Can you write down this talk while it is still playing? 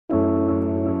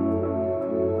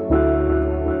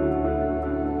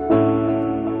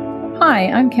Hi,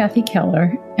 I'm Kathy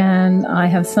Keller, and I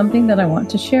have something that I want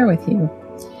to share with you.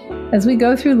 As we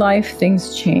go through life,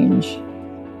 things change.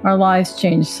 Our lives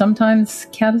change, sometimes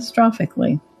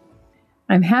catastrophically.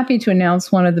 I'm happy to announce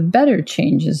one of the better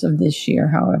changes of this year,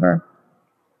 however.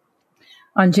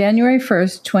 On January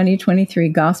 1st, 2023,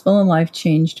 Gospel in Life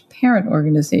changed parent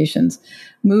organizations,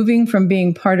 moving from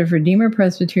being part of Redeemer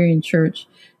Presbyterian Church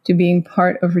to being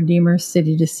part of Redeemer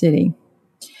City to City.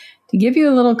 To give you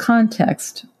a little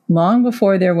context, long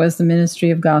before there was the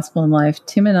ministry of Gospel in Life,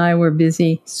 Tim and I were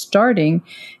busy starting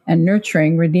and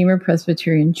nurturing Redeemer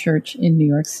Presbyterian Church in New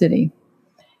York City.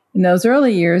 In those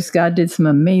early years, God did some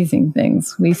amazing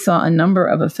things. We saw a number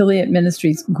of affiliate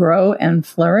ministries grow and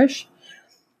flourish,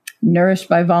 nourished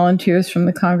by volunteers from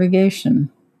the congregation.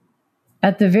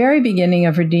 At the very beginning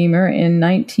of Redeemer in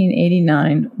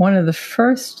 1989, one of the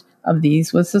first of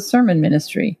these was the sermon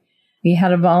ministry. We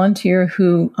had a volunteer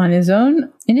who, on his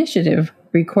own initiative,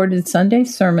 recorded Sunday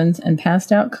sermons and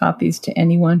passed out copies to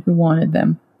anyone who wanted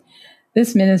them.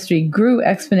 This ministry grew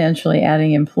exponentially,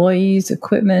 adding employees,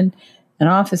 equipment, and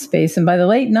office space, and by the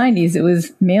late 90s, it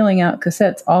was mailing out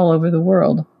cassettes all over the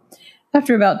world.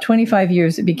 After about 25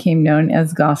 years, it became known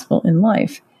as Gospel in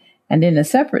Life. And in a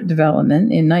separate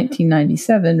development, in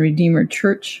 1997, Redeemer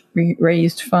Church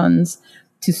raised funds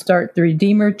to start the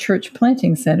Redeemer Church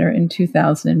Planting Center in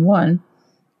 2001,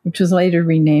 which was later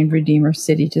renamed Redeemer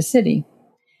City to City.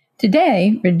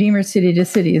 Today, Redeemer City to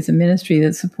City is a ministry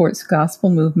that supports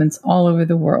gospel movements all over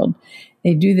the world.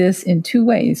 They do this in two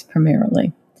ways,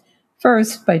 primarily.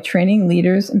 First, by training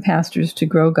leaders and pastors to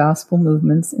grow gospel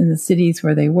movements in the cities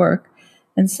where they work,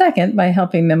 and second, by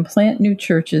helping them plant new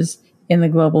churches in the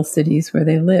global cities where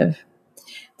they live.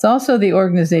 It's also the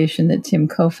organization that Tim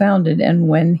co-founded, and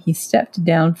when he stepped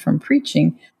down from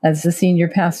preaching as the senior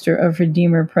pastor of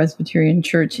Redeemer Presbyterian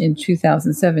Church in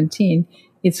 2017,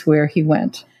 it's where he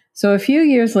went. So a few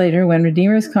years later, when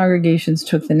Redeemer's congregations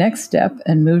took the next step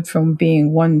and moved from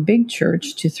being one big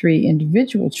church to 3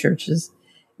 individual churches,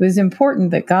 it was important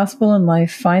that Gospel in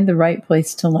Life find the right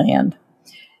place to land.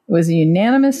 It was a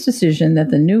unanimous decision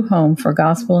that the new home for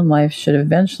Gospel in Life should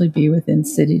eventually be within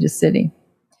City to City.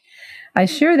 I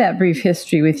share that brief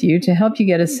history with you to help you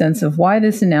get a sense of why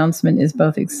this announcement is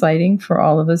both exciting for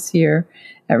all of us here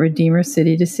at Redeemer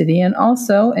City to City and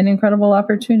also an incredible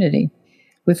opportunity.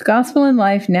 With Gospel in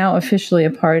Life now officially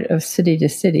a part of City to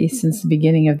City since the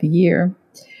beginning of the year,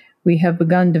 we have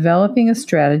begun developing a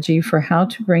strategy for how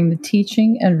to bring the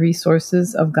teaching and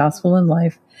resources of Gospel in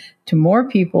Life to more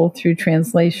people through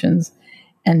translations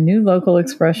and new local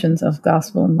expressions of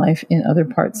Gospel in Life in other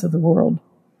parts of the world.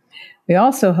 We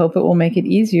also hope it will make it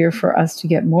easier for us to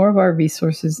get more of our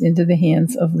resources into the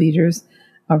hands of leaders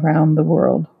around the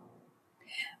world.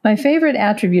 My favorite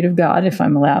attribute of God, if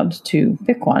I'm allowed to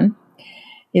pick one,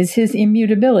 is his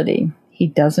immutability. He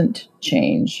doesn't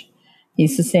change.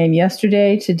 He's the same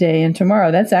yesterday, today, and tomorrow.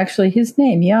 That's actually his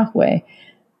name, Yahweh.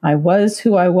 I was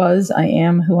who I was, I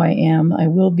am who I am, I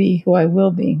will be who I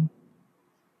will be.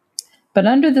 But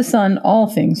under the sun, all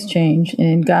things change, and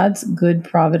in God's good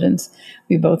providence,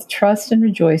 we both trust and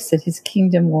rejoice that his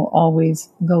kingdom will always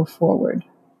go forward.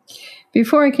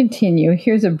 Before I continue,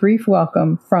 here's a brief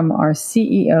welcome from our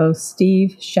CEO,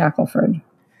 Steve Shackelford.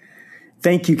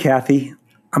 Thank you, Kathy.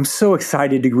 I'm so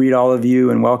excited to greet all of you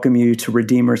and welcome you to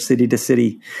Redeemer City to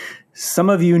City. Some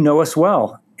of you know us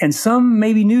well, and some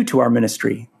may be new to our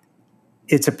ministry.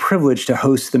 It's a privilege to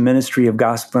host the ministry of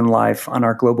Gospel in Life on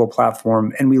our global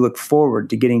platform, and we look forward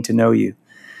to getting to know you.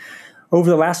 Over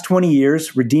the last 20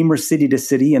 years, Redeemer City to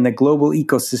City and the global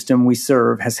ecosystem we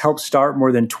serve has helped start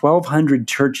more than 1,200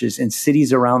 churches in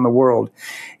cities around the world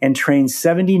and train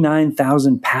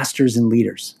 79,000 pastors and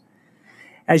leaders.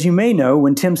 As you may know,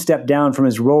 when Tim stepped down from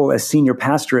his role as senior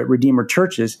pastor at Redeemer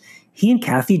Churches, he and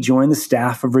Kathy joined the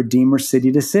staff of Redeemer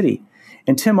City to City,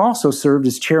 and Tim also served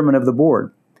as chairman of the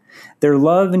board. Their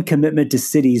love and commitment to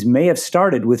cities may have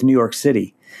started with New York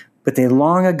City, but they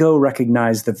long ago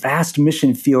recognized the vast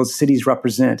mission fields cities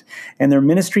represent, and their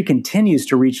ministry continues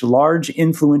to reach large,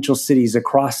 influential cities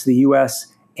across the U.S.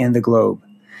 and the globe.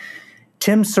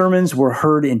 Tim's sermons were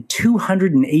heard in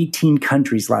 218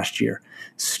 countries last year.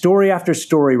 Story after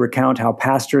story recount how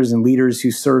pastors and leaders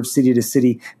who serve City to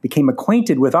City became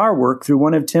acquainted with our work through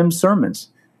one of Tim's sermons.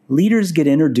 Leaders get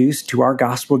introduced to our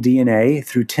gospel DNA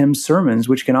through Tim's sermons,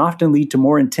 which can often lead to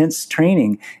more intense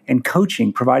training and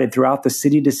coaching provided throughout the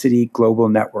City to City global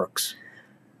networks.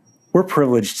 We're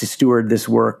privileged to steward this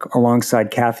work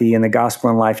alongside Kathy and the Gospel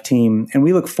in Life team, and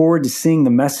we look forward to seeing the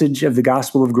message of the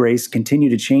gospel of grace continue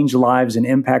to change lives and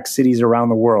impact cities around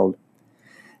the world.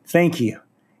 Thank you,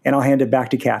 and I'll hand it back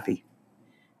to Kathy.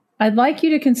 I'd like you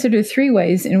to consider 3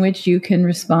 ways in which you can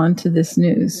respond to this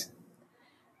news.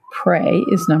 Pray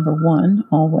is number 1,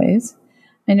 always.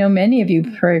 I know many of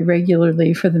you pray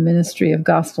regularly for the ministry of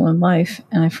Gospel in Life,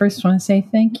 and I first want to say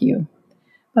thank you.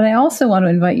 But I also want to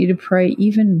invite you to pray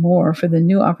even more for the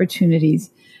new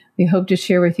opportunities we hope to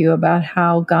share with you about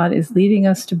how God is leading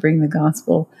us to bring the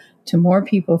gospel to more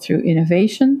people through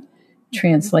innovation,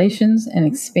 translations, and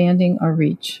expanding our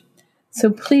reach. So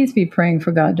please be praying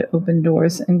for God to open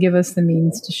doors and give us the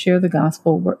means to share the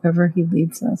gospel wherever He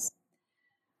leads us.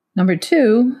 Number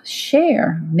 2,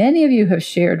 share. Many of you have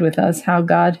shared with us how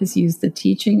God has used the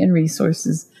teaching and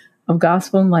resources of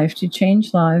Gospel in Life to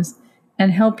change lives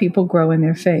and help people grow in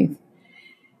their faith.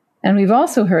 And we've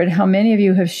also heard how many of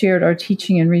you have shared our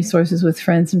teaching and resources with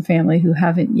friends and family who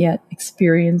haven't yet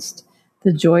experienced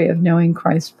the joy of knowing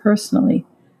Christ personally.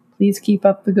 Please keep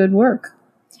up the good work.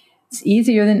 It's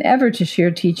easier than ever to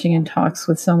share teaching and talks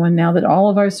with someone now that all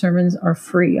of our sermons are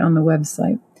free on the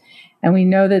website. And we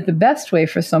know that the best way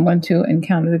for someone to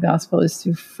encounter the gospel is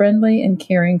through friendly and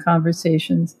caring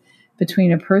conversations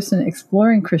between a person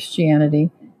exploring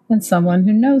Christianity and someone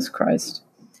who knows Christ.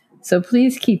 So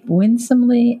please keep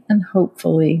winsomely and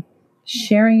hopefully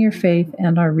sharing your faith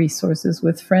and our resources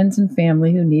with friends and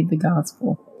family who need the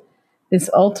gospel. This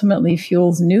ultimately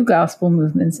fuels new gospel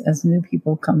movements as new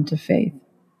people come to faith.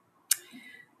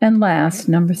 And last,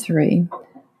 number 3,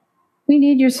 we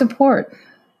need your support.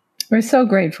 We're so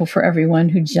grateful for everyone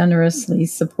who generously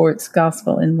supports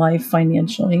Gospel in Life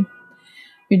financially.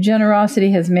 Your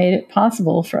generosity has made it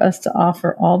possible for us to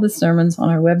offer all the sermons on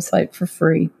our website for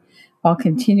free, while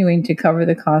continuing to cover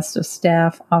the cost of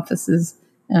staff, offices,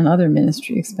 and other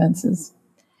ministry expenses.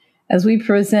 As we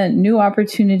present new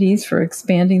opportunities for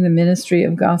expanding the ministry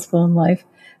of Gospel in Life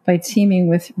by teaming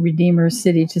with Redeemer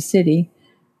City to City,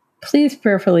 please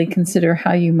prayerfully consider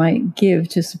how you might give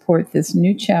to support this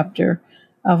new chapter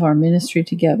of our ministry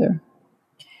together.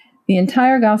 The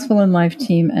entire Gospel in Life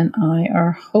team and I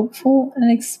are hopeful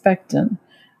and expectant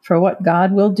for what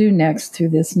God will do next through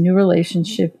this new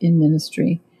relationship in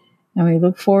ministry, and we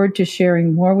look forward to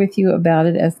sharing more with you about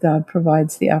it as God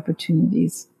provides the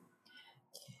opportunities.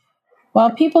 While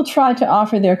people try to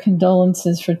offer their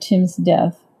condolences for Tim's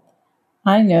death,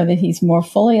 I know that he's more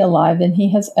fully alive than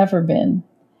he has ever been.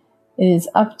 It is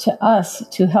up to us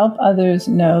to help others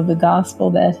know the gospel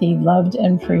that he loved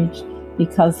and preached,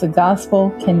 because the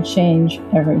gospel can change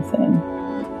everything.